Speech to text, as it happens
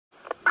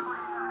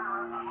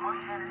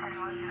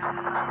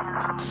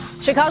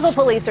Chicago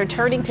police are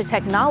turning to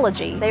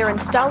technology. They are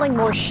installing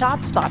more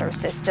ShotSpotter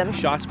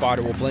systems.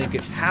 ShotSpotter will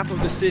blanket half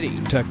of the city.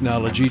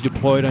 Technology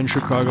deployed on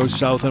Chicago's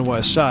south and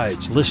west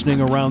sides,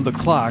 listening around the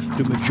clock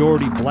to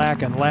majority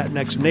Black and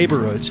Latinx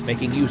neighborhoods.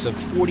 Making use of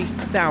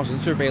 40,000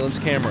 surveillance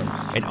cameras,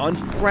 an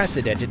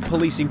unprecedented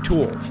policing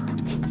tool.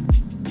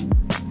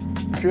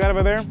 See that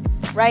over there?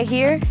 Right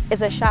here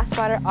is a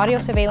ShotSpotter audio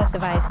surveillance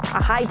device.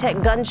 A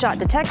high-tech gunshot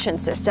detection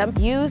system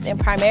used in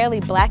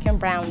primarily black and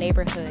brown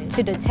neighborhoods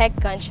to detect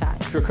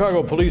gunshots.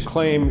 Chicago police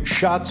claim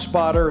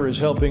ShotSpotter is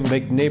helping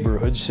make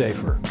neighborhoods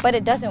safer. But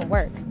it doesn't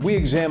work. We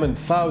examined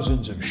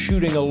thousands of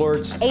shooting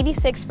alerts.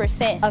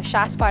 86% of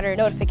ShotSpotter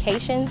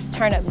notifications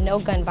turn up no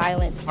gun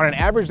violence. On an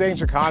average day in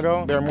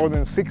Chicago, there are more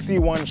than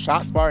 61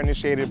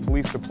 ShotSpotter-initiated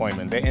police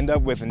deployments. They end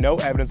up with no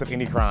evidence of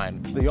any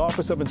crime. The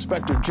Office of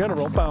Inspector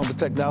General found the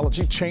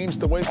technology changed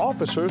the way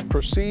officers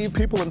perceive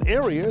people in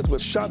areas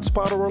with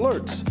ShotSpotter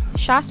alerts.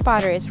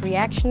 ShotSpotter is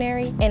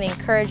reactionary and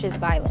encourages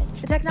violence.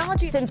 The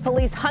technology sends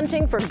police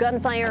hunting for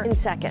gunfire in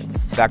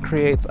seconds. That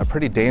creates a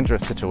pretty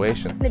dangerous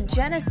situation. The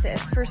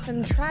genesis for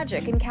some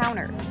tragic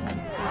encounters.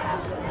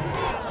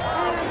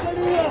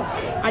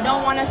 I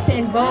don't want us to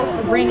invoke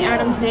or bring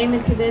Adam's name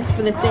into this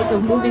for the sake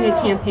of moving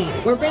a campaign.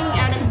 We're bringing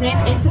Adam's name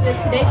into this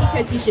today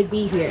because he should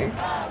be here.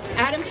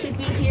 Adam should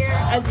be here,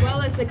 as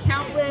well as the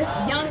countless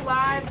young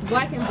lives,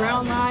 black and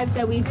brown lives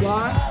that we've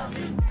lost.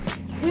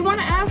 We want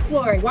to ask,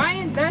 Lord, why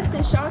invest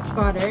in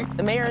ShotSpotter?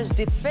 The mayor is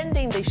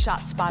defending the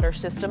ShotSpotter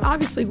system.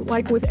 Obviously,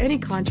 like with any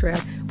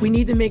contract, we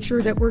need to make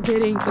sure that we're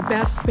getting the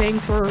best bang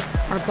for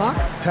our buck.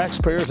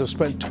 Taxpayers have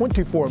spent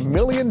 $24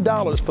 million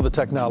for the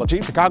technology.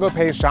 Chicago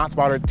pays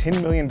ShotSpotter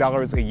 $10 million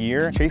a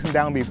year, chasing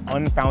down these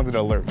unfounded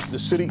alerts. The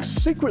city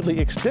secretly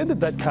extended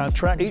that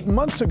contract 8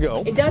 months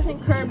ago. It doesn't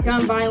curb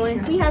gun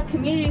violence. We have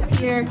communities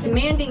here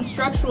demanding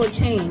structural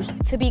change.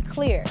 To be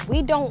clear,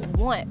 we don't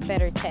want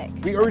better tech.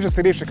 We urge the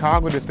city of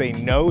Chicago to say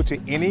no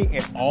to any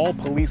and all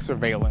police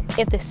surveillance.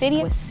 If the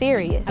city was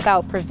serious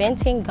about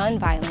preventing gun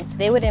violence,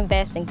 they would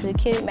invest in Good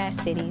Kid, Mad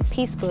Cities,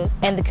 Peace Book,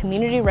 and the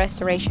Community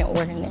Restoration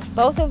Ordinance.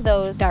 Both of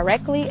those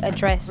directly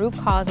address root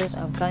causes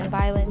of gun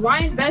violence.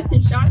 Why invest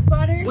in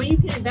ShotSpotter when you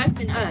can invest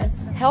in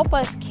us? Help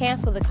us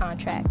cancel the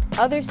contract.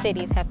 Other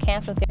cities have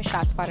canceled their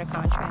ShotSpotter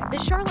contract. The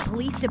Charlotte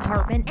Police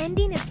Department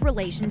ending its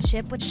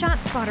relationship with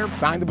ShotSpotter.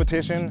 Sign the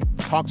petition,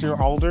 talk to your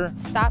alder.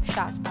 Stop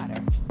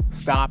ShotSpotter.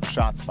 Stop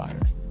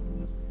ShotSpotter.